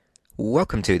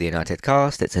Welcome to the United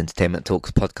Cast. It's Entertainment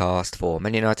Talks podcast for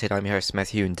Man United. I'm your host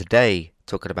Matthew, and today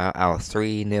talking about our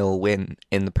 3-0 win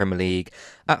in the Premier League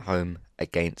at home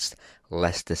against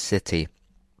Leicester City.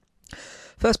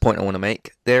 First point I want to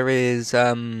make,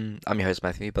 I'm your host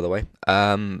Matthew, by the way.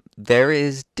 There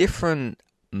is different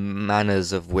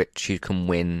manners of which you can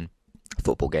win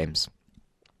football games.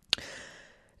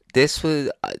 This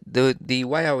was the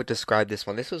way I would describe this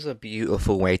one. This was a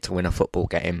beautiful way to win a football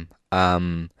game.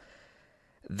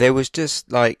 There was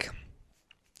just like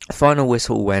final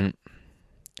whistle went,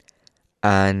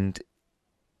 and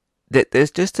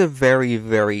there's just a very,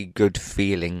 very good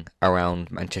feeling around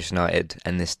Manchester United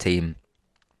and this team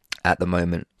at the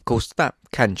moment. Of course, that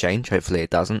can change. Hopefully, it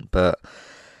doesn't. But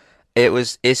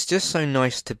it's just so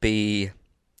nice to be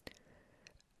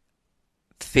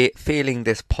feeling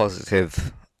this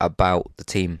positive about the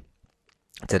team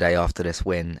today after this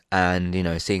win, and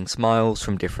seeing smiles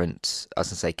from different,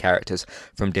 characters,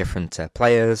 from different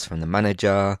players, from the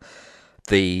manager,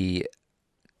 the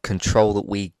control that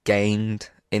we gained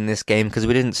in this game, because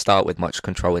we didn't start with much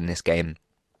control in this game,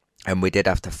 and we did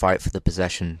have to fight for the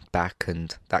possession back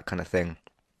and that kind of thing.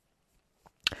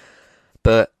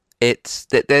 But there's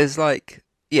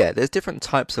different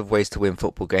types of ways to win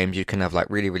football games. You can have like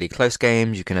really, really close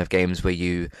games. You can have games where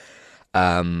you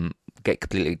get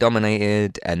completely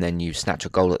dominated and then you snatch a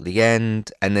goal at the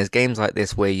end. And there's games like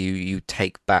this where you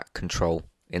take back control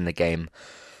in the game.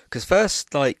 Because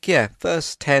first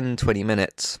 10, 20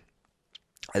 minutes,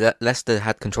 Leicester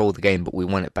had control of the game, but we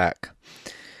won it back.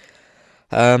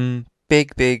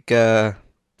 Big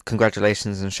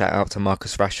congratulations and shout out to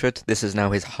Marcus Rashford. This is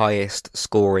now his highest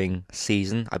scoring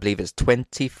season. I believe it's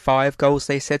 25 goals,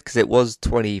 they said, because it was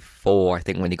 24, I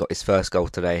think, when he got his first goal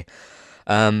today.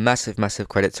 Massive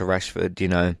credit to Rashford,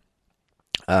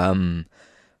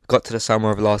 got to the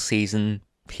summer of last season.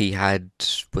 He had,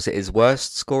 was it his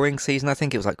worst scoring season? I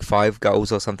think it was like 5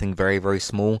 goals or something very, very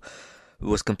small. It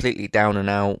was completely down and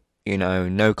out,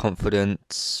 no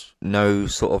confidence, no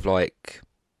sort of like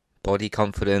body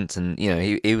confidence. And,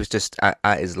 he was just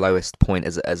at his lowest point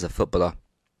as a footballer.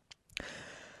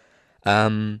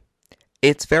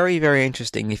 It's very, very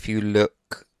interesting if you look.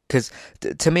 Because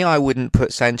to me, I wouldn't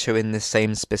put Sancho in the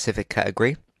same specific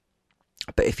category.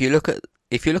 But if you look at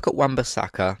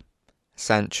Wan-Bissaka,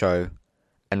 Sancho,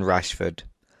 and Rashford,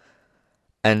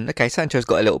 and okay, Sancho's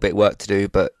got a little bit of work to do,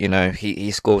 but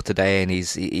he scored today and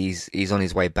he's on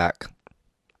his way back.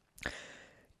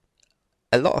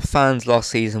 A lot of fans last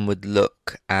season would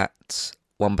look at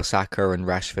Wan-Bissaka and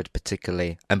Rashford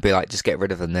particularly and be like, just get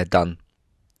rid of them, they're done.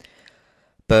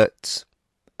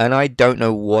 And I don't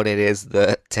know what it is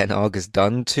that Ten Hag has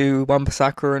done to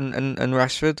Wan-Bissaka and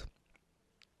Rashford,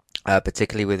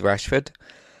 particularly with Rashford.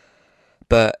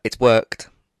 But it's worked.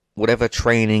 Whatever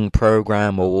training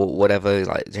program or whatever,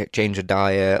 like change of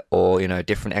diet or,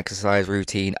 different exercise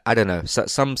routine, I don't know,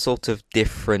 some sort of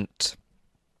different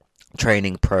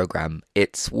training program.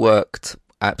 It's worked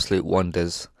absolute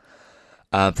wonders.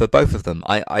 For both of them,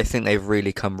 I think they've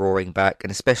really come roaring back,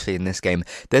 and especially in this game.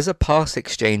 There's a pass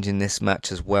exchange in this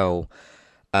match as well,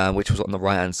 which was on the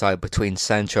right-hand side between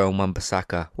Sancho and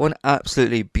Wan-Bissaka. One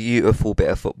absolutely beautiful bit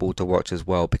of football to watch as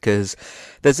well, because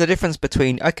there's a difference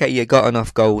between, okay, you got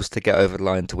enough goals to get over the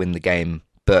line to win the game,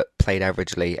 but played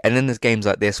averagely. And then there's games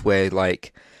like this where,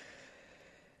 because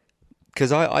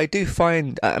I do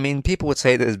find, people would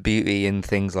say there's beauty in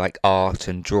things like art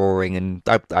and drawing, and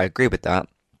I agree with that.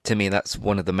 To me, that's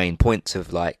one of the main points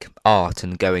of art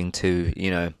and going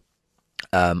to,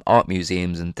 art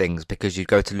museums and things, because you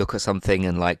go to look at something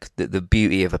and the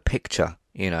beauty of a picture,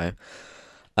 I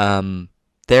think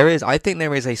there is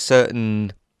a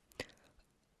certain,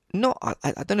 I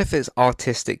don't know if it's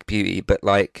artistic beauty, but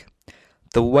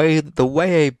the way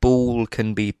a ball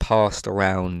can be passed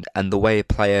around and the way a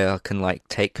player can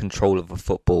take control of a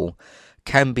football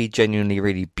can be genuinely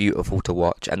really beautiful to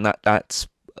watch, and that's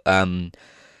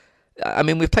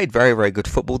we've played very, very good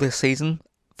football this season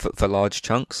for large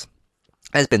chunks.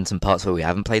 There's been some parts where we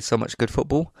haven't played so much good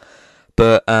football.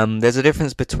 But there's a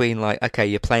difference between, okay,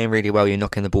 you're playing really well, you're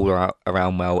knocking the ball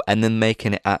around well, and then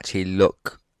making it actually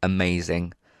look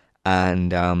amazing.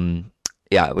 And,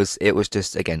 it was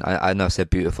just, again, I know I've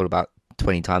said beautiful about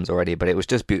 20 times already, but it was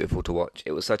just beautiful to watch.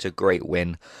 It was such a great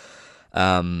win.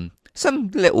 Some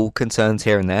little concerns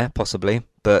here and there, possibly,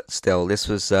 but still, this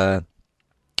was,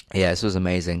 this was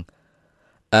amazing.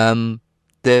 The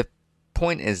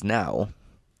point is now,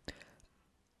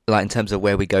 in terms of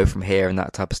where we go from here and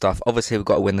that type of stuff, obviously we've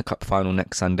got to win the cup final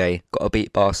next Sunday, got to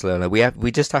beat Barcelona. We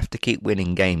just have to keep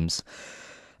winning games,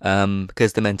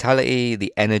 because the mentality,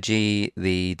 the energy,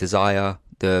 the desire,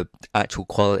 the actual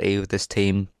quality of this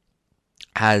team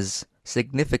has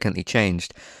significantly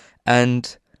changed.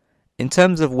 And in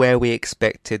terms of where we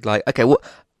expected, like, okay, what,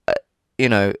 you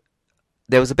know,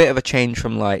 there was a bit of a change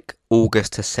from like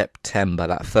August to September,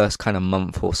 that first kind of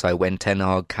month or so when Ten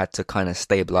Hag had to kind of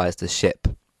stabilize the ship,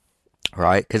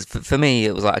 right? Because for me,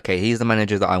 it was like, okay, he's the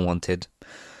manager that I wanted,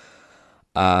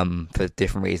 for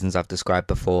different reasons I've described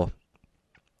before.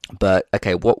 But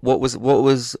okay, what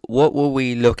were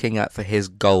we looking at for his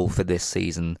goal for this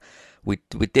season? We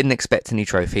didn't expect any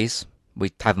trophies.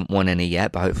 We haven't won any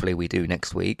yet, but hopefully we do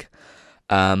next week.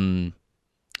 Um,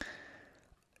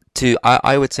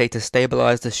 I would say to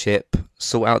stabilise the ship,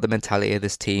 sort out the mentality of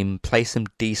this team, play some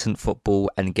decent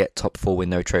football, and get top four with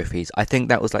no trophies. I think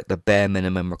that was like the bare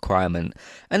minimum requirement.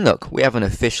 And look, we haven't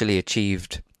officially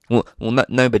achieved. Well, no,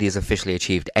 nobody's officially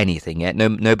achieved anything yet.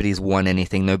 Nobody's won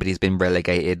anything. Nobody's been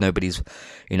relegated. Nobody's,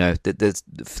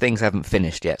 things haven't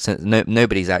finished yet. So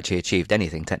nobody's actually achieved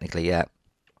anything technically yet.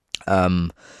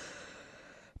 Um,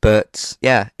 but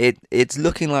yeah, it's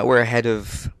looking like we're ahead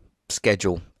of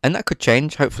schedule, and that could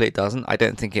change. Hopefully, it doesn't. I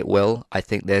don't think it will. I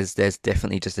think there's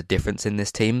definitely just a difference in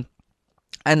this team.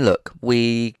 And look,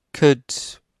 we could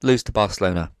lose to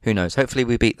Barcelona. Who knows? Hopefully,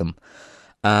 we beat them.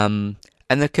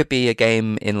 And there could be a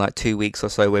game in like 2 weeks or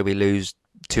so where we lose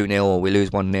 2-0 or we lose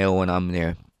 1-0, and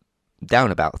I'm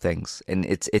down about things. And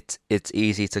it's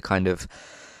easy to kind of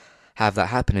have that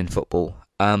happen in football.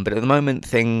 But at the moment,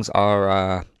 things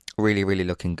are really really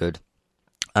looking good.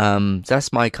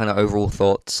 That's my kind of overall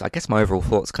thoughts. I guess my overall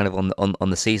thoughts kind of on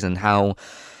the season. How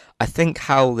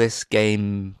this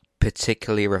game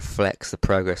particularly reflects the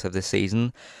progress of the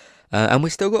season. And we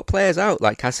still got players out.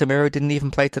 Like Casemiro didn't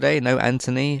even play today. No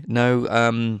Anthony.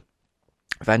 No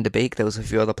Van der Beek. There was a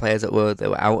few other players that were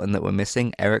out and that were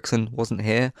missing. Ericsson wasn't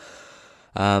here.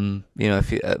 A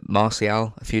few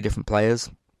Martial, a few different players.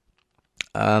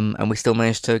 And we still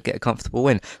managed to get a comfortable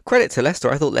win. Credit to Leicester.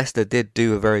 I thought Leicester did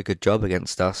do a very good job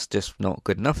against us, just not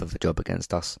good enough of a job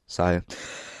against us. So,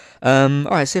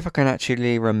 alright, see if I can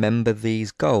actually remember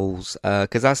these goals,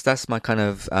 because that's my kind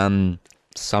of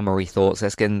summary thoughts.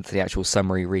 Let's get into the actual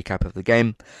summary recap of the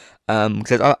game.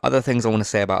 Because there's other things I want to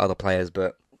say about other players,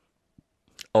 but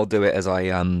I'll do it as I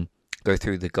go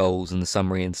through the goals and the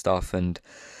summary and stuff, and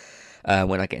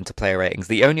when I get into player ratings.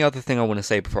 The only other thing I want to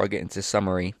say before I get into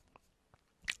summary,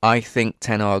 I think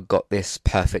Ten Hag got this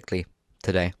perfectly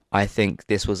today. I think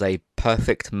this was a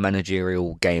perfect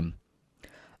managerial game.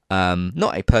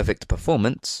 Not a perfect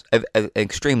performance, an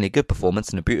extremely good performance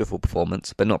and a beautiful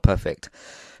performance, but not perfect.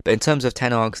 But in terms of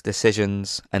Ten Hag's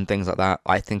decisions and things like that,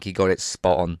 I think he got it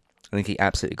spot on. I think he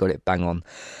absolutely got it bang on,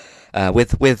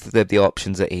 with the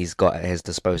options that he's got at his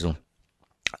disposal.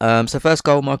 So first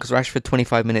goal, Marcus Rashford,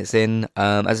 25 minutes in.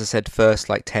 As I said, first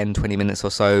like 10, 20 minutes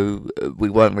or so, we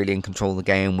weren't really in control of the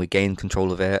game. We gained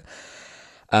control of it.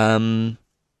 Bruno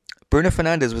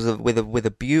Fernandes was with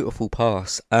a beautiful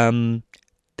pass. The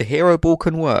hero ball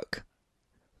can work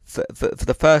for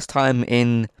the first time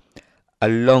in a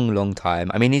long, long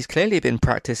time. I mean, he's clearly been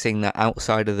practicing that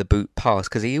outside of the boot pass,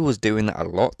 because he was doing that a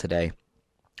lot today.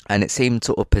 And it seemed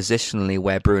sort of positionally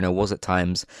where Bruno was at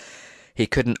times, he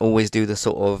couldn't always do the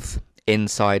sort of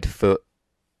inside foot,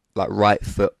 like right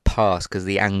foot pass, because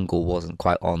the angle wasn't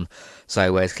quite on.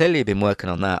 So he's clearly been working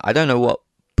on that. I don't know what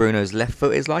Bruno's left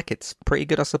foot is like. It's pretty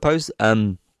good, I suppose.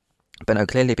 But no,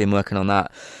 clearly been working on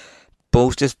that.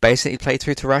 Ball's just basically played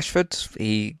through to Rashford.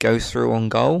 He goes through on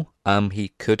goal. He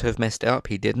could have messed it up.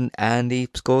 He didn't, and he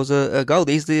scores a goal.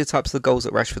 These are the types of goals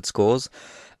that Rashford scores.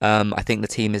 I think the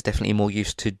team is definitely more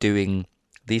used to doing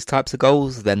these types of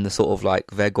goals than the sort of like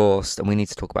Weghorst, and we need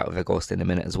to talk about Weghorst in a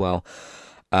minute as well.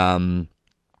 I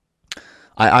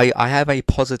have a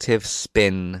positive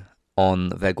spin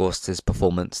on Weghorst's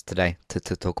performance today to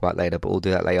talk about later, but we'll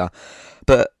do that later.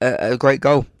 But a great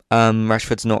goal.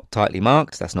 Rashford's not tightly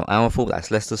marked. That's not our fault. That's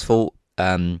Leicester's fault.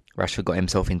 Rashford got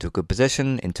himself into a good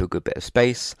position, into a good bit of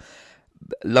space.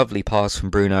 Lovely pass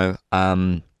from Bruno.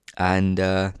 And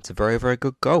it's a very, very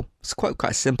good goal. It's quite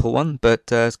a simple one, but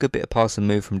it's a good bit of pass and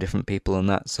move from different people and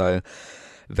that. So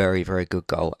very, very good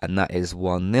goal. And that is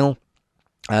 1-0.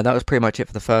 That was pretty much it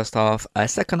for the first half.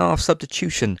 Second half,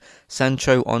 substitution.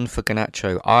 Sancho on for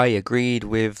Garnacho. I agreed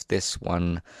with this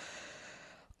one.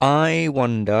 I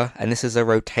wonder, and this is a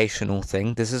rotational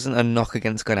thing. This isn't a knock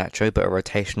against Garnacho, but a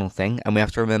rotational thing. And we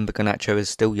have to remember Garnacho is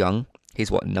still young. He's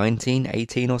what, 19,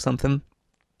 18 or something?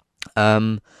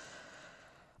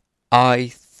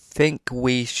 I think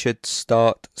we should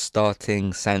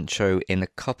starting Sancho in a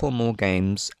couple more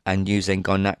games and using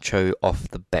Garnacho off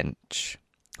the bench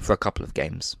for a couple of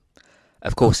games.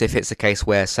 Of course, if it's a case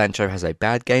where Sancho has a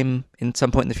bad game in some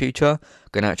point in the future,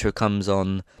 Garnacho comes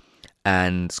on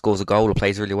and scores a goal or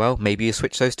plays really well, maybe you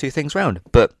switch those two things around.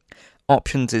 But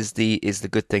options is the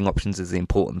good thing. Options is the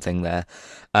important thing there.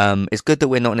 It's good that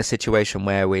we're not in a situation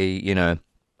where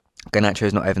Garnacho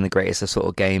is not having the greatest of sort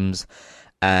of games,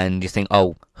 and you think,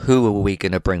 oh, who are we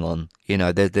going to bring on?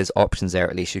 There's options there.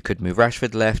 At least you could move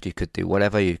Rashford left, you could do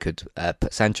whatever, you could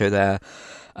put Sancho there.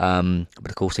 But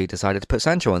of course, he decided to put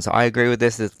Sancho on. So I agree with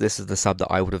this. This is the sub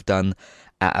that I would have done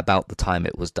at about the time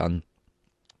it was done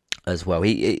as well.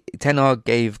 Ten Hag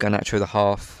gave Garnacho the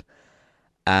half,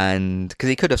 and because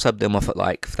he could have subbed him off at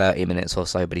like 30 minutes or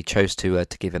so, but he chose to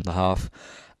give him the half.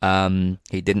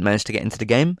 He didn't manage to get into the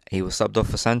game. He was subbed off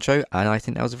for Sancho, and I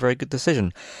think that was a very good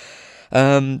decision.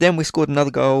 Then we scored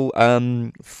another goal.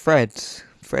 Fred,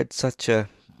 such a.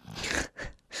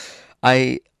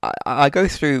 I go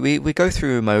through. We go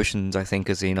through emotions. I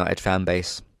think as a United fan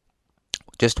base,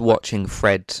 just watching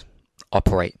Fred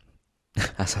operate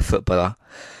as a footballer.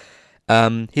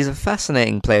 He's a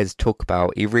fascinating player to talk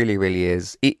about. He really, really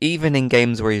is. Even in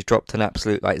games where he's dropped an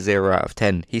absolute like 0 out of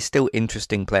 10, he's still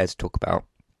interesting player to talk about.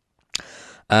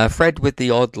 Fred with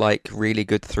the odd, like, really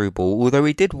good through ball. Although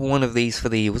he did one of these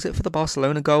was it for the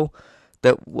Barcelona goal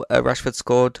that Rashford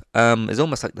scored? Is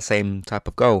almost like the same type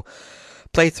of goal.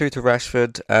 Played through to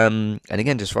Rashford, and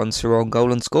again just runs through on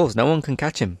goal and scores. No one can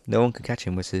catch him.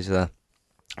 Which is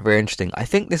very interesting. I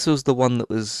think this was the one that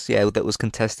was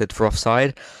contested for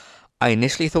offside. I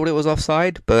initially thought it was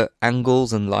offside, but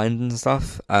angles and lines and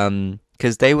stuff,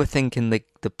 because they were thinking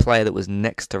the player that was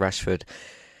next to Rashford,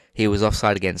 he was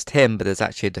offside against him, but there's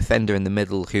actually a defender in the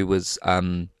middle who was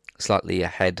slightly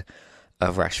ahead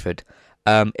of Rashford.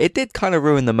 It did kind of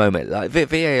ruin the moment. Like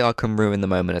VAR can ruin the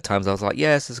moment at times. I was like,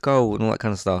 yes, it's a goal and all that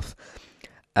kind of stuff,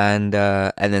 and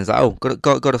then it's like, oh,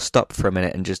 got to stop for a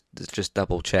minute and just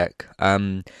double check.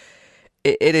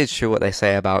 It is true what they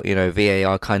say about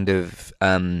VAR kind of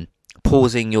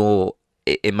pausing your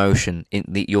emotion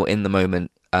you're in the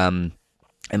moment.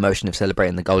 Emotion of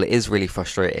celebrating the goal. It is really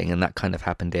frustrating, and that kind of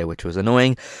happened here, which was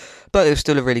annoying, but it was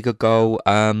still a really good goal.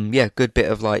 Good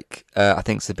bit of I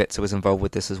think Sabitzer was involved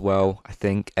with this as well, I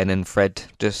think, and then Fred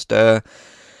just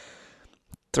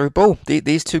threw ball.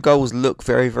 These two goals look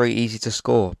very, very easy to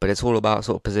score, but it's all about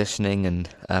sort of positioning and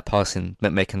passing,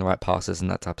 making the right passes and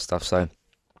that type of stuff. So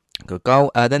good goal.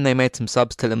 Then they made some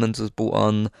subs. Tielemans was brought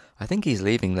on. I think he's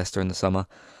leaving Leicester in the summer.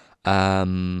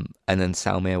 And then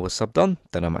Salmir was subbed on.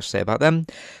 Don't know much to say about them.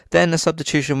 Then a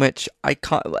substitution which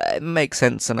it makes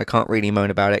sense, and I can't really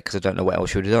moan about it because I don't know what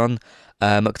else you would have done.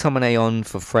 McTominay on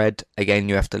for Fred. Again,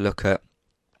 you have to look at,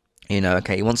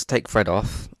 okay, he wants to take Fred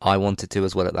off. I wanted to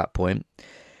as well at that point.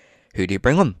 Who do you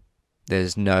bring on?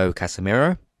 There's no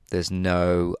Casemiro. There's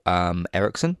no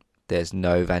Eriksen. There's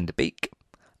no Van de Beek.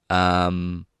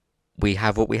 We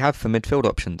have what we have for midfield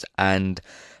options, and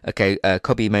okay,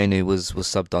 Kobbie Mainoo was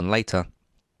subbed on later,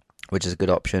 which is a good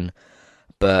option,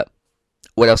 but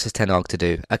what else is Ten Hag to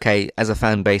do? Okay, as a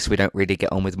fan base, we don't really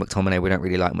get on with McTominay. We don't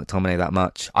really like McTominay that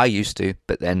much. I used to,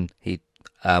 but then he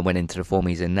went into the form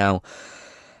he's in now.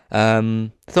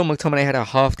 I thought McTominay had a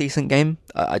half decent game.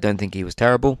 I don't think he was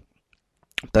terrible,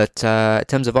 but in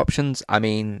terms of options, I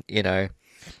mean,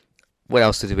 what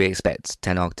else did we expect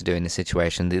Ten Hag to do in this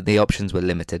situation? The options were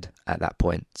limited at that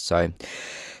point, so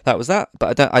that was that.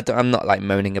 But I'm not like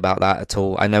moaning about that at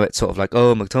all. I know it's sort of like,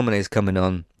 oh, McTominay's coming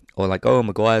on, or like, oh,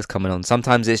 Maguire's coming on.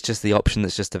 Sometimes it's just the option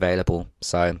that's just available.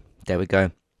 So there we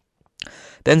go.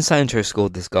 Then Sancho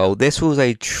scored this goal. This was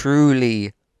a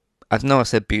truly, I know I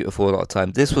said beautiful a lot of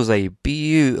times. This was a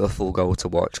beautiful goal to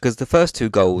watch, because the first two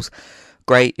goals,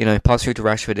 great, pass through to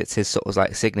Rashford. It's his sort of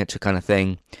like signature kind of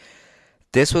thing.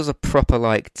 This was a proper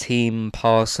like team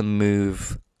pass and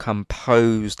move,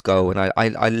 composed goal, and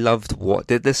I loved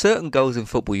there's certain goals in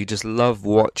football you just love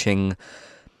watching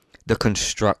the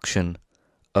construction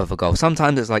of a goal.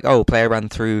 Sometimes it's like, oh, player ran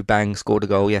through, bang, scored a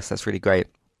goal. Yes, that's really great.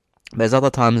 There's other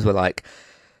times where like,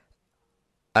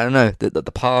 I don't know,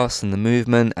 the pass and the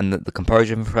movement and the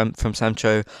composure from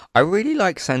Sancho. I really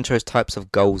like Sancho's types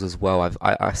of goals as well.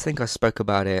 I think I spoke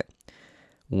about it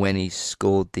when he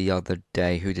scored the other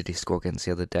day. Who did he score against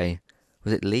the other day?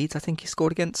 Was it Leeds, I think he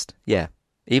scored against? Yeah.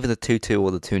 Either the 2-2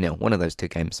 or the 2-0. One of those two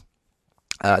games.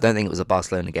 I don't think it was a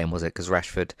Barcelona game, was it? Because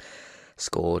Rashford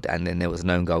scored and then there was an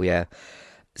own goal, yeah.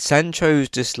 Sancho's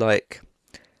just like...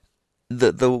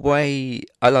 The way...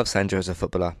 I love Sancho as a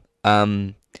footballer.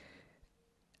 And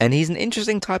he's an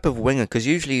interesting type of winger, because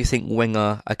usually you think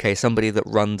winger, okay, somebody that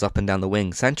runs up and down the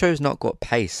wing. Sancho's not got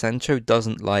pace. Sancho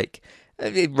doesn't like...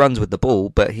 It runs with the ball,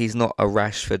 but he's not a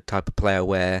Rashford type of player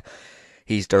where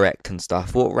he's direct and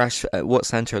stuff. What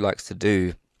Sancho likes to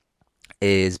do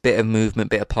is bit of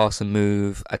movement, bit of pass and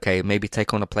move. Okay, maybe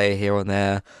take on a player here or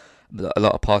there. a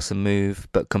lot of pass and move,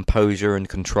 but composure and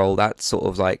control. That's sort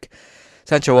of like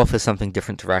Sancho offers something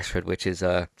different to Rashford, which is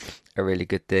a really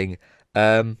good thing.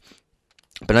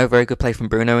 But no, very good play from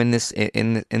Bruno in this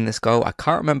goal. I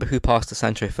can't remember who passed to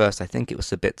Sancho first. I think it was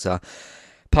Sabitzer.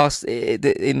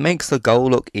 It makes the goal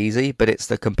look easy, but it's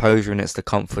the composure and it's the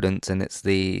confidence and it's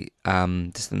the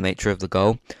just the nature of the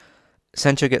goal.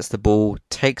 Sancho gets the ball,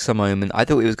 takes a moment. I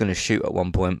thought he was going to shoot at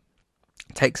one point.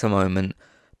 Takes a moment,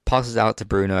 passes out to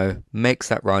Bruno, makes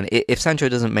that run. If Sancho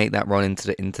doesn't make that run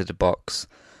into the box,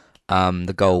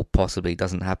 the goal possibly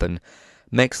doesn't happen.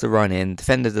 Makes the run in,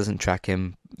 defender doesn't track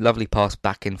him. Lovely pass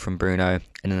back in from Bruno,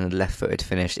 and then a left-footed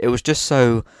finish. It was just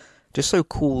so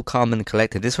cool, calm, and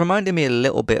collected. This reminded me a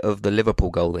little bit of the Liverpool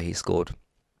goal that he scored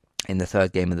in the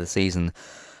third game of the season.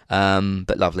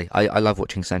 But lovely. I love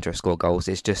watching Sancho score goals.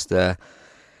 It's just that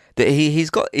he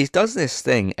does this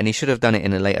thing, and he should have done it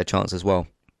in a later chance as well.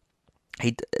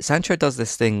 Sancho does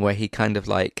this thing where he kind of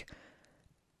like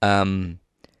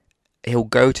he'll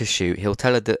go to shoot. He'll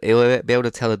be able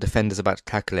to tell the defender's about to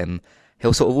tackle him.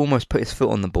 He'll sort of almost put his foot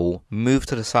on the ball, move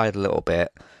to the side a little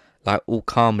bit, like all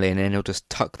calmly, and then he'll just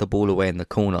tuck the ball away in the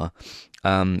corner.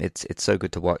 It's so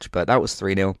good to watch. But that was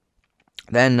 3-0.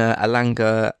 Then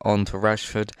Elanga on for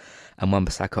Rashford and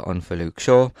Wan-Bissaka on for Luke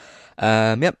Shaw.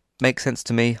 Yep, makes sense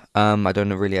to me. I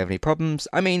don't really have any problems.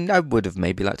 I mean, I would have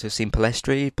maybe liked to have seen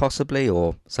Pellistri possibly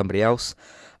or somebody else.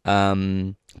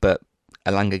 But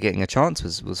Elanga getting a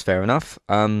chance was fair enough.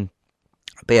 But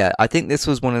yeah, I think this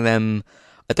was one of them.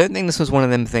 I don't think this was one of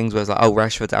them things where it's like, oh,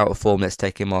 Rashford's out of form, let's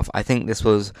take him off. I think this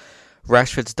was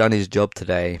Rashford's done his job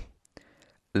today.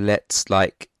 Let's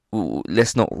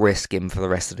not risk him for the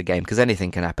rest of the game because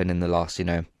anything can happen in the last,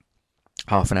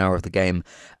 half an hour of the game.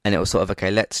 And it was sort of,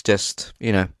 okay, let's just,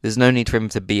 there's no need for him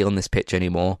to be on this pitch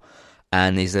anymore.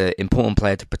 And he's an important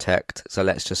player to protect, so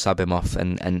let's just sub him off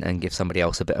and give somebody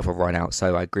else a bit of a run out.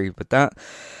 So I agreed with that.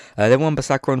 Then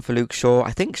Wan-Bissaka on for Luke Shaw.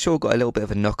 I think Shaw got a little bit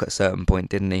of a knock at a certain point,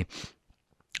 didn't he?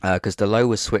 Because Dalot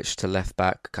was switched to left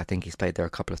back. I think he's played there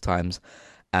a couple of times.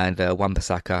 And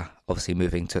Wan-Bissaka obviously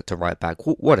moving to right back.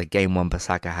 What a game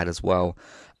Wan-Bissaka had as well.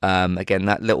 Again,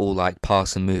 that little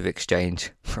pass and move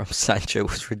exchange from Sancho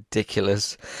was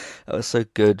ridiculous. That was so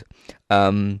good.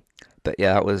 But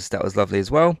yeah, that was lovely as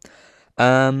well.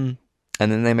 And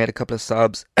then they made a couple of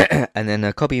subs, and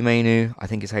then Kobe Mainu, I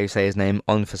think is how you say his name,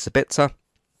 on for Sabitzer.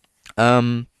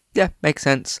 Yeah, makes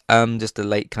sense. Just a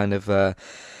late kind of. I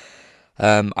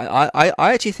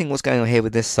actually think what's going on here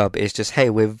with this sub is just, hey,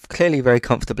 we're clearly very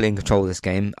comfortably in control of this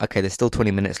game. Okay, there's still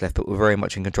 20 minutes left, but we're very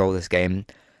much in control of this game.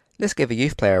 Let's give a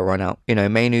youth player a run out.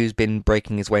 Mainu's been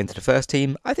breaking his way into the first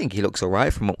team. I think he looks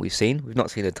alright from what we've seen. We've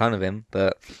not seen a ton of him,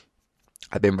 but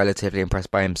I've been relatively impressed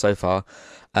by him so far.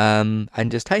 And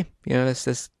just, hey,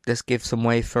 let's give some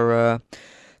way for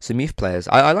some youth players.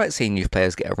 I like seeing youth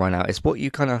players get a run out. It's what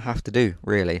you kind of have to do,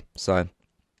 really. So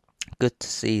good to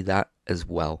see that as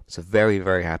well. So very,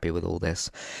 very happy with all this.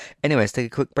 Anyway, let's take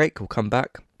a quick break. We'll come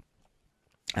back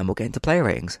and we'll get into player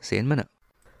ratings. See you in a minute.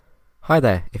 Hi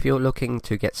there, if you're looking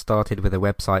to get started with a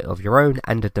website of your own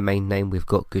and a domain name, we've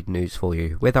got good news for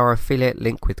you. With our affiliate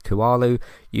link with Kualu,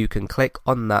 you can click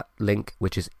on that link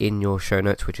which is in your show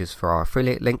notes, which is for our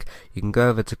affiliate link. You can go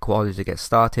over to Kualu to get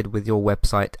started with your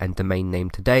website and domain name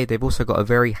today. They've also got a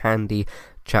very handy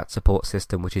chat support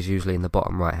system, which is usually in the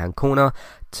bottom right hand corner,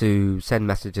 to send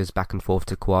messages back and forth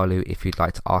to Kualu if you'd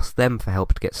like to ask them for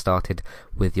help to get started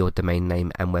with your domain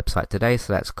name and website today.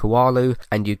 So that's Kualu,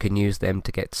 and you can use them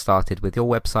to get started with your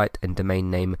website and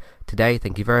domain name today.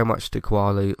 Thank you very much to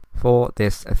Kualu for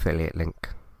this affiliate link.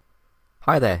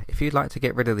 Hi there, if you'd like to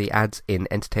get rid of the ads in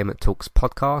Entertainment Talks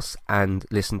podcasts and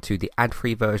listen to the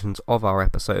ad-free versions of our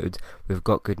episodes, we've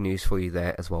got good news for you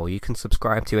there as well. You can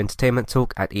subscribe to Entertainment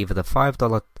Talk at either the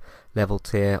 $5 level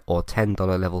tier or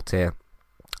 $10 level tier.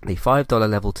 The $5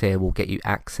 level tier will get you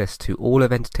access to all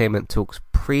of Entertainment Talk's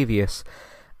previous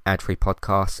ad-free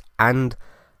podcasts and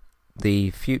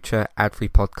the future ad-free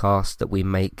podcasts that we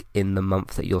make in the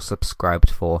month that you're subscribed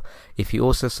for. If you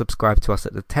also subscribe to us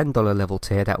at the $10 level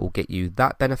tier, that will get you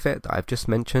that benefit that I've just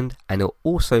mentioned, and it'll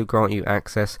also grant you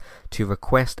access to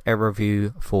request a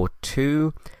review for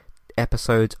 2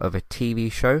 episodes of a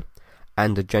TV show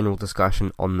and a general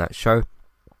discussion on that show,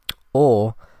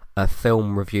 or a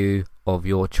film review of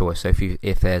your choice. So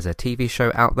if there's a TV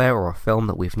show out there or a film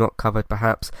that we've not covered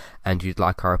perhaps and you'd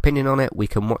like our opinion on it, we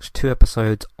can watch 2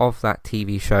 episodes of that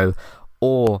TV show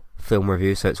or film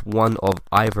review. So it's one of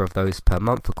either of those per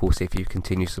month. Of course, if you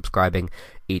continue subscribing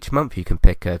each month, you can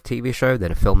pick a TV show,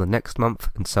 then a film the next month,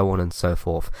 and so on and so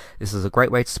forth. This is a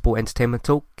great way to support Entertainment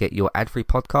Talk, get your ad-free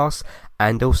podcasts,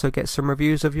 and also get some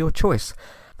reviews of your choice.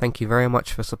 Thank you very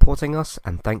much for supporting us,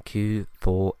 and thank you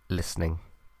for listening.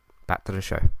 Back to the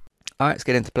show. Alright, let's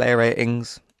get into player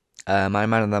ratings. My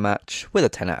man of the match, with a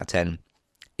 10 out of 10,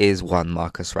 is one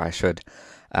Marcus Rashford.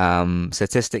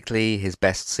 Statistically, his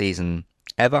best season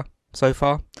ever so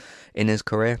far in his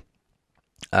career.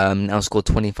 Now scored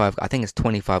 25, I think it's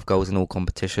 25 goals in all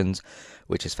competitions,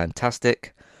 which is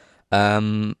fantastic.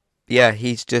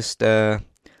 He's just,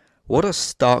 what a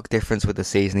stark difference with the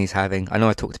season he's having. I know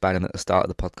I talked about him at the start of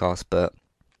the podcast, but,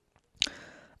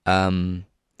 I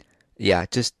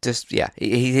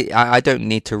don't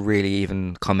need to really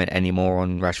even comment anymore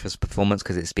on Rashford's performance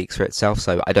because it speaks for itself,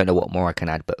 so I don't know what more I can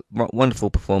add, but wonderful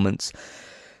performance.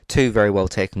 2 very well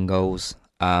taken goals.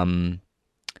 Good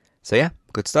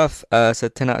stuff. So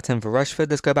 10 out of 10 for Rashford.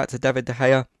 Let's go back to David De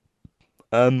Gea.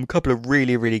 A couple of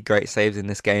really, really great saves in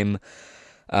this game.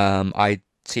 I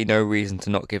see no reason to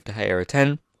not give De Gea a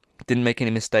 10. Didn't make any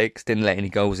mistakes, didn't let any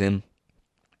goals in,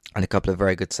 and a couple of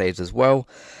very good saves as well.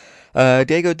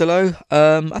 Diego Dalot,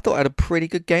 I thought had a pretty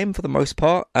good game for the most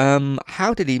part.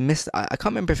 How did he miss? I can't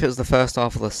remember if it was the first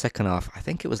half or the second half. I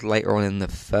think it was later on in the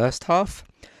first half.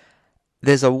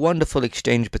 There's a wonderful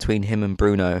exchange between him and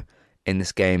Bruno in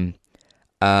this game.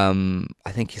 I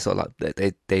think he sort of like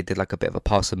they did like a bit of a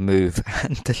pass and move,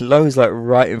 and Dalot's like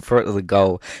right in front of the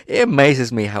goal. It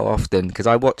amazes me how often, because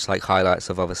I watch like highlights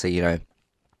of obviously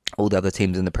all the other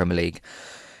teams in the Premier League.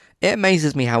 It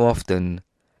amazes me how often,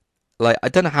 like, I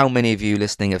don't know how many of you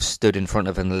listening have stood in front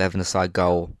of an 11-a-side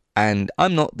goal, and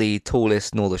I'm not the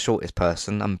tallest nor the shortest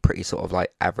person. I'm pretty sort of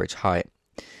like average height.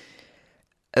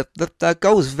 The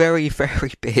goal is very,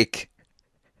 very big.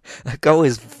 The goal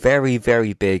is very,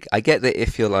 very big. I get that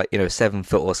if you're like, 7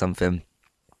 foot or something,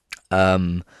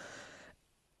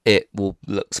 it will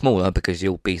look smaller because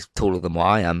you'll be taller than what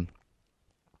I am.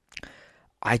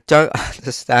 I don't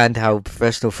understand how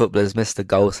professional footballers miss the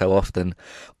goal so often,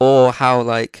 or how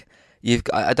like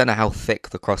I don't know how thick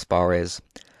the crossbar is,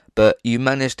 but you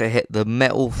manage to hit the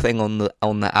metal thing on the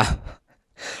on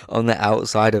the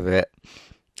outside of it,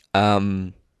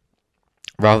 rather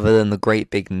than the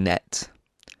great big net.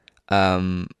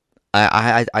 I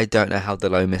don't know how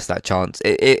Dalot missed that chance.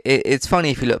 It's funny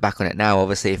if you look back on it now.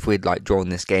 Obviously, if we'd like drawn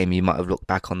this game, you might have looked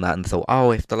back on that and thought, oh,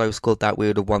 if Dalot scored that, we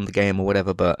would have won the game or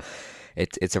whatever. But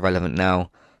it's irrelevant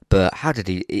now. But how did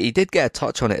he did get a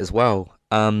touch on it as well.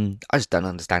 I just don't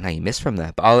understand how he missed from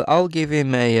there. But I'll give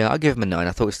him a 9.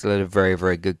 I thought he still had a very,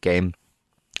 very good game.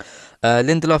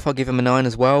 Lindelof, I'll give him a 9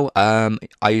 as well.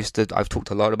 I've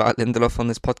talked a lot about Lindelof on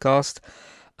this podcast.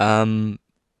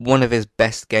 One of his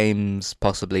best games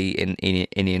possibly in a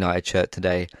United shirt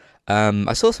today.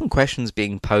 I saw some questions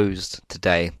being posed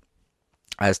today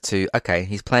as to, okay,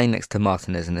 he's playing next to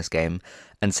Martinez in this game,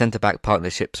 and centre-back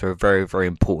partnerships are a very, very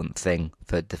important thing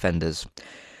for defenders.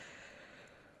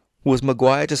 Was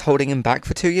Maguire just holding him back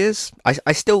for 2 years?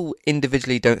 I still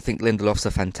individually don't think Lindelof's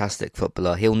a fantastic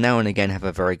footballer. He'll now and again have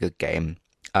a very good game.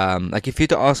 Like, if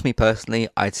you'd ask me personally,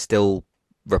 I'd still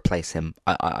replace him.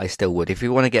 I still would. If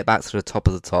you want to get back to the top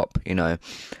of the top,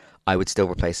 I would still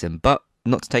replace him. But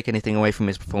not to take anything away from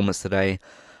his performance today,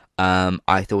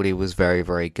 I thought he was very,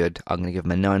 very good. I'm going to give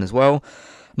him a 9 as well.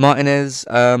 Martinez,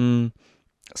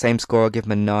 same score. I'll give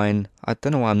him a 9. I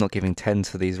don't know why I'm not giving 10s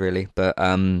for these really, but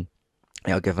I'll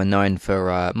give him a 9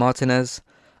 for Martinez.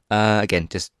 Again,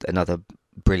 just another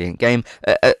brilliant game.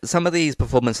 Some of these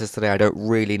performances today I don't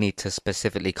really need to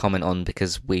specifically comment on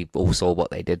because we all saw what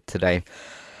they did today.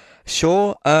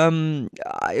 Sure,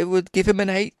 I would give him an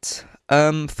 8.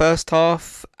 First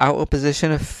half, out of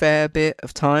position a fair bit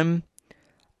of time.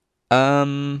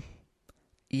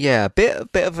 Yeah, a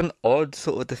bit of an odd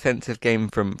sort of defensive game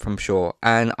from Shaw,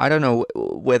 and I don't know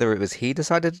whether it was he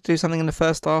decided to do something in the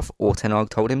first half or Ten Hag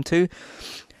told him to,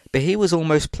 but he was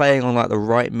almost playing on like the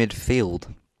right midfield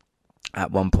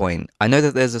at one point. I know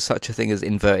that there's such a thing as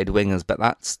inverted wingers, but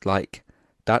that's like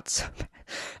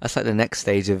the next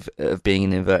stage of being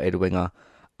an inverted winger.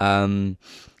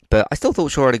 But I still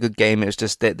thought Shaw had a good game. It was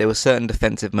just that there were certain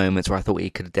defensive moments where I thought he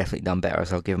could have definitely done better,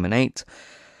 so I'll give him an 8.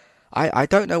 I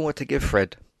don't know what to give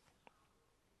Fred.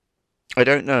 I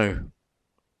don't know.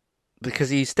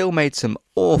 Because he still made some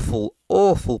awful,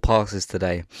 awful passes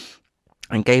today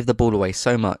and gave the ball away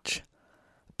so much.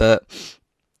 But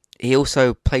he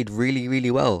also played really,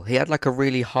 really well. He had like a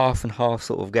really half and half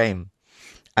sort of game.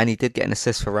 And he did get an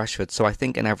assist for Rashford. So I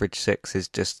think an average 6 is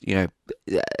just,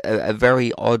 a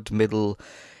very odd middle.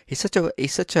 He's such a, I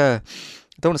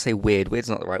don't want to say weird. Weird's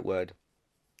not the right word.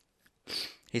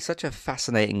 He's such a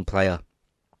fascinating player,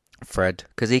 Fred,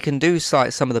 because he can do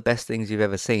some of the best things you've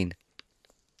ever seen.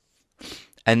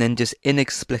 And then just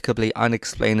inexplicably,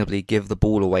 unexplainably give the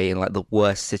ball away in like the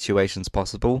worst situations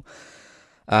possible.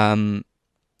 Um,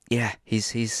 yeah,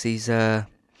 he's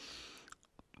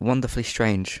wonderfully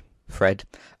strange, Fred.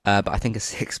 But I think a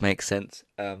six makes sense.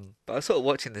 But I was sort of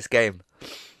watching this game,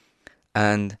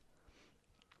 and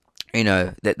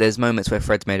there's moments where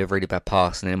Fred's made a really bad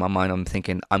pass, and in my mind I'm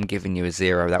thinking, I'm giving you a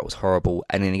zero. That was horrible.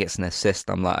 And then he gets an assist.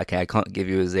 I'm like, okay, I can't give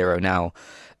you a zero now.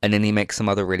 And then he makes some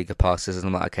other really good passes, and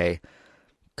I'm like, okay,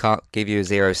 can't give you a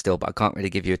zero still, but I can't really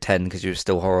give you a 10 because you're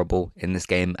still horrible in this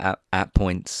game at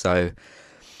points. So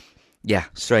yeah,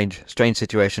 strange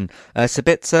situation.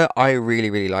 Sabitzer, I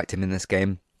really liked him in this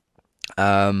game.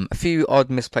 A few odd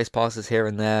misplaced passes here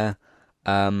and there.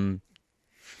 But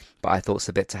I thought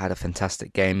Sabitzer had a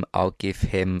fantastic game. I'll give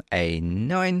him a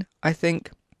 9, I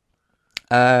think.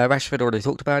 Rashford, already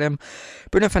talked about him.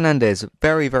 Bruno Fernandes,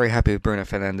 very happy with Bruno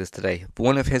Fernandes today.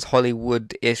 One of his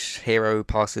Hollywood-ish hero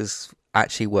passes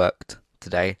actually worked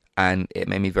today, and it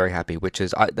made me very happy,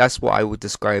 that's what I would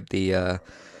describe it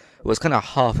was kind of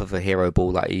half of a hero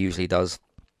ball that he usually does.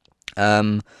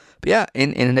 But yeah,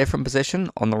 in a different position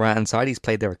on the right hand side, he's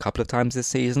played there a couple of times this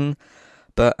season.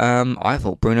 But I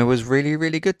thought Bruno was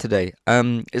really good today.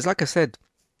 It's like I said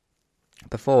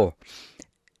before,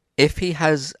 if he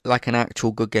has like an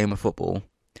actual good game of football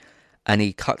and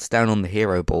he cuts down on the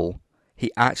hero ball,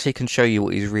 he actually can show you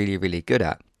what he's really good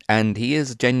at. And he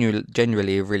is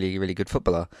generally a really good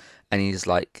footballer, and he's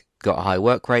like got a high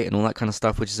work rate and all that kind of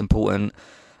stuff, which is important.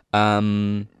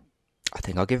 I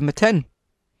think I'll give him a 10.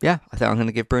 Yeah, I think I'm going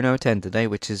to give Bruno a 10 today,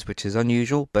 which is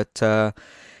unusual, but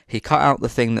he cut out the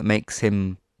thing that makes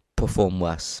him perform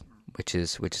worse, which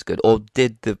is good. Or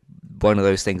did one of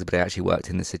those things, but it actually worked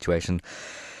in this situation.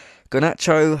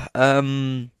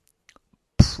 Garnacho,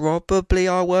 probably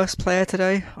our worst player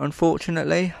today,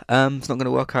 unfortunately. It's not going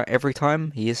to work out every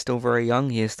time. He is still very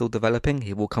young. He is still developing.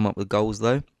 He will come up with goals,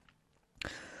 though.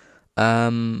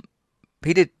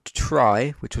 He did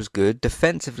try, which was good.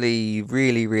 Defensively,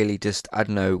 really just, I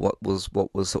don't know what was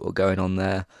sort of going on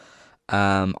there.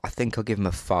 I think I'll give him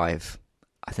a 5.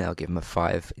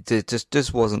 It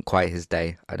just wasn't quite his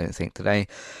day, I don't think, today.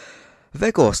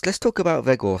 Weghorst, let's talk about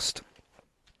Weghorst.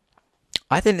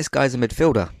 I think this guy's a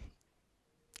midfielder.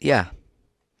 Yeah.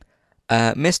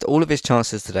 Missed all of his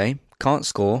chances today. Can't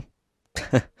score.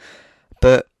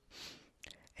 But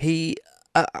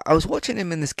I was watching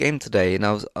him in this game today, and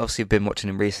I was obviously been watching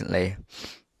him recently.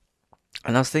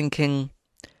 And I was thinking,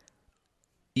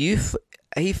 he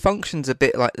functions a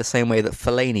bit like the same way that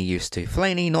Fellaini used to.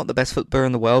 Fellaini, not the best footballer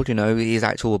in the world, his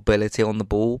actual ability on the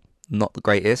ball, not the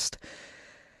greatest.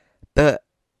 But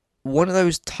one of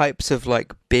those types of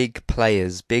like big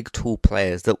players, big tall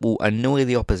players that will annoy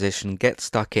the opposition, get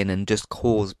stuck in and just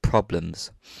cause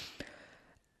problems.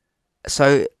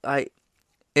 So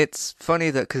it's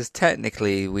funny that because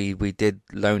technically we did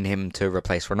loan him to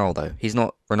replace Ronaldo. He's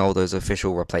not Ronaldo's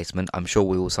official replacement. I'm sure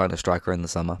we will sign a striker in the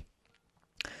summer.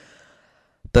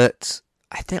 But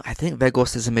I think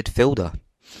Weghorst is a midfielder.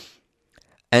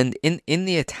 And in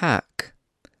the attack,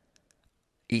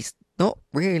 he's not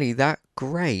really that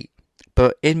great.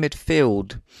 But in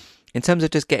midfield, in terms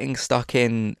of just getting stuck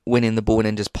in, winning the ball and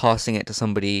then just passing it to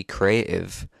somebody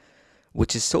creative,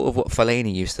 which is sort of what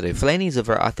Fellaini used to do. Fellaini's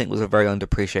I think was a very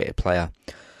underappreciated player.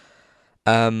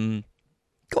 Got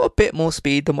a bit more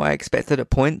speed than what I expected at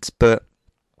points, but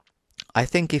I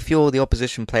think if you're the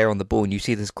opposition player on the ball and you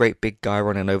see this great big guy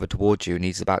running over towards you and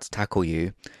he's about to tackle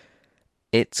you,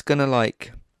 it's gonna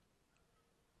like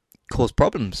cause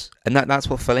problems, and that's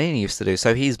what Fellaini used to do.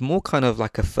 So he's more kind of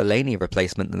like a Fellaini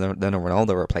replacement than a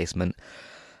Ronaldo replacement.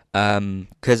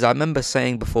 Because I remember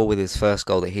saying before with his first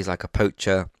goal that he's like a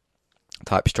poacher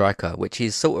type striker, which he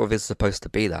sort of is supposed to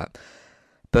be that.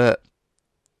 But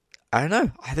I don't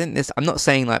know. I think I'm not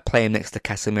saying like play him next to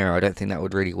Casemiro. I don't think that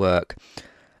would really work.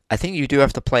 I think you do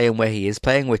have to play him where he is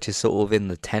playing, which is sort of in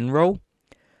the 10 role.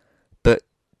 But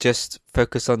just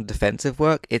focus on defensive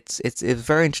work. It's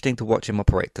very interesting to watch him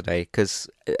operate today, because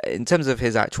in terms of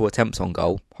his actual attempts on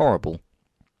goal, horrible.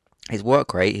 His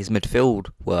work rate, his midfield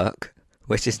work,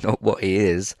 which is not what he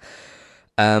is,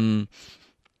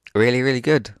 really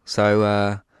good.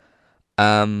 So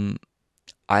I'm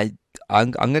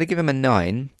going to give him a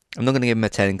 9. I'm not going to give him a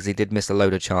 10 because he did miss a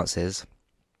load of chances,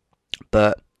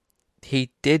 but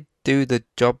he did do the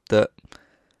job that,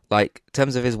 like, in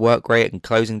terms of his work rate and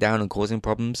closing down and causing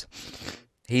problems,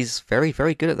 he's very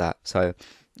good at that. So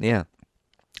yeah.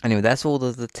 Anyway, that's all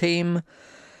of the team.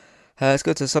 Let's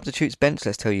go to the substitutes bench.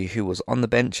 Let's tell you who was on the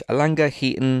bench. Alanga,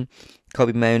 Heaton,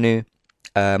 Kobe Manu,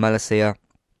 Malacia,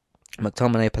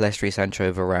 McTominay, Palestri,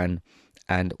 Sancho, Varane,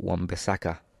 and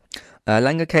Wan-Bissaka.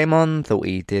 Langa came on, thought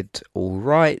he did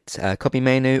alright. Kobe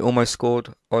Manu almost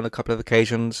scored on a couple of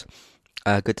occasions.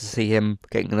 Good to see him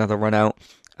getting another run out.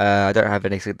 I don't have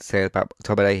anything to say about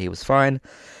Tomine. He was fine.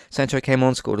 Sancho came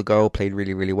on, scored a goal, played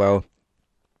really, really well.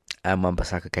 And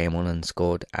Wan-Bissaka came on and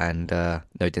scored, and no,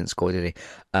 didn't score, did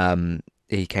he?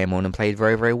 He came on and played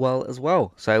very, very well as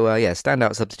well. So yeah,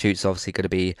 standout substitutes obviously going to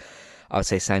be, I would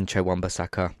say, Sancho,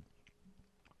 Wan-Bissaka,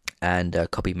 and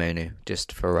Kobbie Mainoo,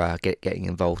 just for getting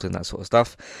involved in that sort of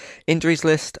stuff. Injuries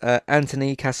list: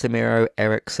 Antony, Casemiro,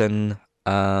 Eriksen,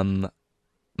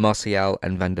 Martial,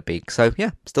 and Van der Beek. So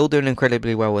yeah, still doing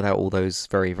incredibly well without all those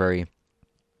very, very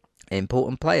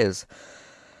important players.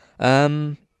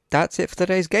 That's it for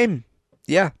today's game.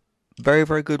 Yeah, very,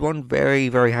 very good one. Very,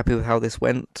 very happy with how this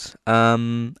went.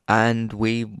 And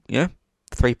we,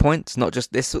 3 points. Not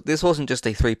just this. This wasn't just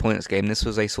a 3 points game. This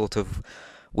was a sort of,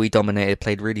 we dominated,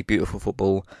 played really beautiful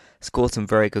football, scored some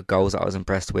very good goals that I was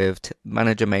impressed with.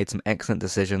 Manager made some excellent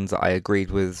decisions that I agreed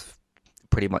with,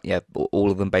 pretty much. Yeah,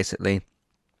 all of them basically.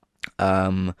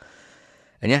 And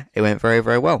yeah, it went very,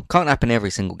 very well. Can't happen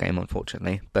every single game,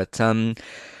 unfortunately, but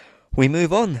we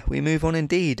move on. We move on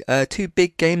indeed. Two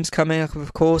big games coming up,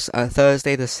 of course.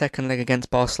 Thursday, the second leg against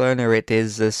Barcelona. It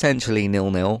is essentially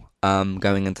 0-0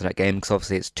 going into that game, because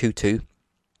obviously it's 2-2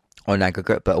 on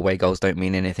aggregate, but away goals don't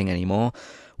mean anything anymore.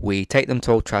 We take them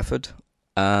to Old Trafford,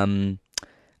 and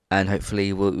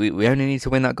hopefully we only need to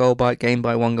win that game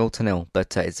by 1-0.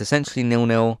 But it's essentially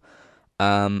 0-0,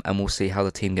 and we'll see how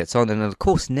the team gets on. And of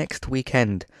course, next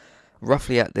weekend,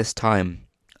 roughly at this time,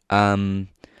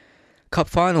 Cup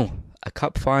final. A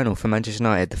cup final for Manchester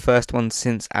United. The first one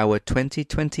since our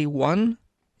 2021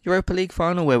 Europa League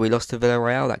final, where we lost to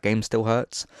Villarreal. That game still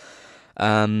hurts.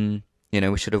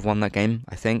 We should have won that game,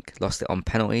 I think. Lost it on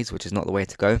penalties, which is not the way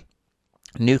to go.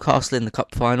 Newcastle in the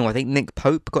cup final. I think Nick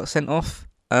Pope got sent off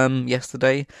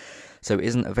yesterday, so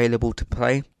isn't available to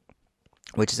play,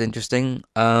 which is interesting.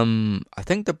 I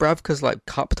think Dubravka's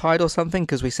cup tied or something,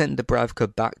 because we sent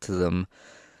Dubravka back to them.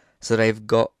 So they've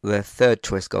got their third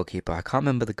choice goalkeeper. I can't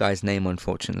remember the guy's name,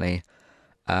 unfortunately.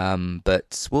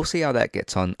 But we'll see how that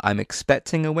gets on. I'm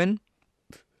expecting a win.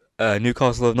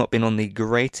 Newcastle have not been on the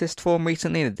greatest form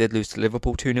recently. They did lose to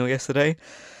Liverpool 2-0 yesterday.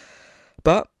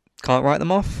 But can't write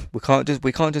them off. We can't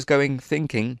just go in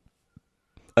thinking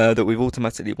that we've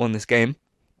automatically won this game.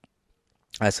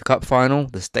 As a cup final,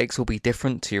 the stakes will be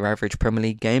different to your average Premier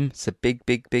League game. It's a big,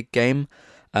 big, big game.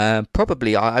 I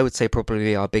would say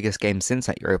probably our biggest game since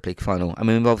that Europa League final. I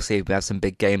mean, obviously we have some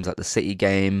big games like the City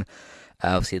game,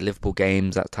 obviously Liverpool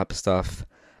games, that type of stuff.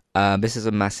 This is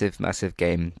a massive, massive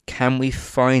game. Can we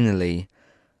finally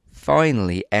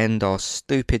end our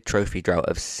stupid trophy drought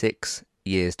of 6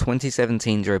 years?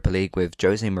 2017 Europa League with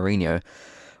Jose Mourinho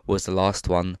was the last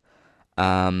one.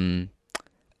 In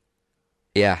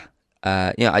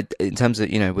terms of,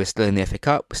 we're still in the FA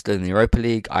Cup, we're still in the Europa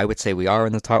League. I would say we are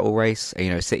in the title race.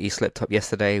 City slipped up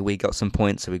yesterday. We got some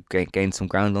points, so we gained some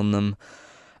ground on them.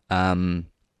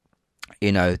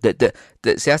 See,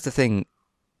 that's the thing.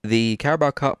 The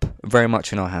Carabao Cup, very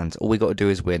much in our hands. All we got to do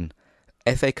is win.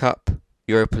 FA Cup,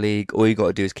 Europa League, all you got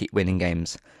to do is keep winning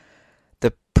games.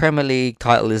 The Premier League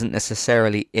title isn't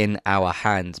necessarily in our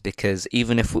hands, because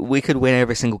even if we could win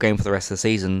every single game for the rest of the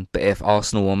season, but if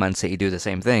Arsenal or Man City do the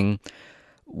same thing,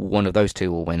 one of those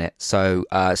two will win it. So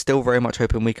still very much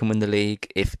hoping we can win the league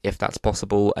if that's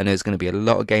possible. And there's going to be a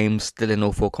lot of games still in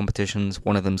all four competitions.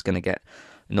 One of them's going to get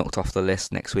knocked off the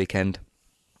list next weekend.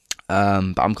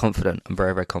 But I'm confident. I'm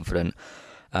very, very confident.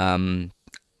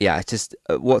 It's just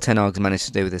what Ten Hag's managed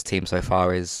to do with this team so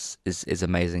far is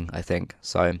amazing, I think.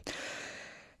 So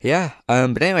yeah,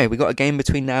 but anyway, we got a game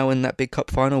between now and that big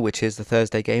cup final, which is the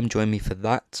Thursday game. Join me for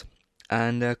that,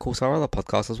 and of course our other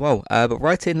podcast as well. But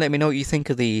write in, let me know what you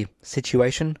think of the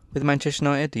situation with Manchester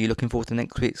United. Are you looking forward to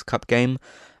next week's cup game?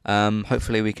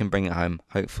 Hopefully we can bring it home.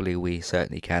 Hopefully we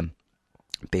certainly can.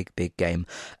 Big, big game.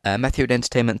 Matthew at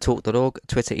entertainmenttalk.org,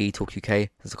 Twitter eTalkUK.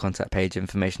 There's a contact page,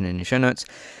 information in your show notes.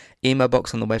 Email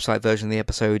box on the website version of the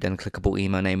episode, and a clickable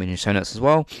email name in your show notes as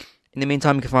well. In the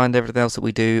meantime, you can find everything else that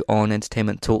we do on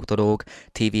entertainmenttalk.org,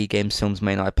 TV, games, films,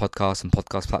 main night podcasts, and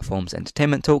podcast platforms,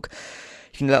 Entertainment Talk.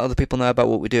 You can let other people know about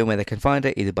what we do and where they can find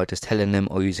it, either by just telling them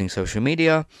or using social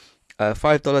media. $5,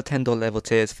 $10 level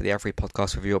tiers for the every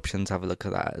podcast review options. Have a look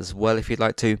at that as well if you'd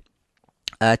like to.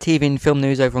 TV and film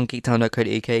news over on geektown.co.uk,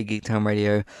 Geektown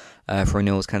Radio, for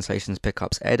renewals, cancellations,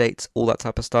 pickups, air dates, all that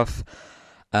type of stuff.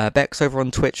 Bex over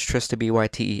on Twitch, Trista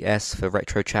BYTES for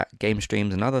retro chat, game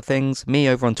streams and other things. Me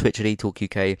over on Twitch at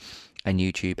eTalkUK, and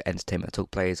YouTube Entertainment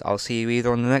Talk Plays. I'll see you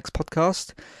either on the next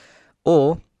podcast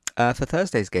or for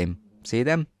Thursday's game. See you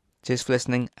then. Cheers for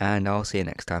listening, and I'll see you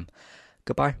next time.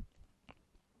 Goodbye.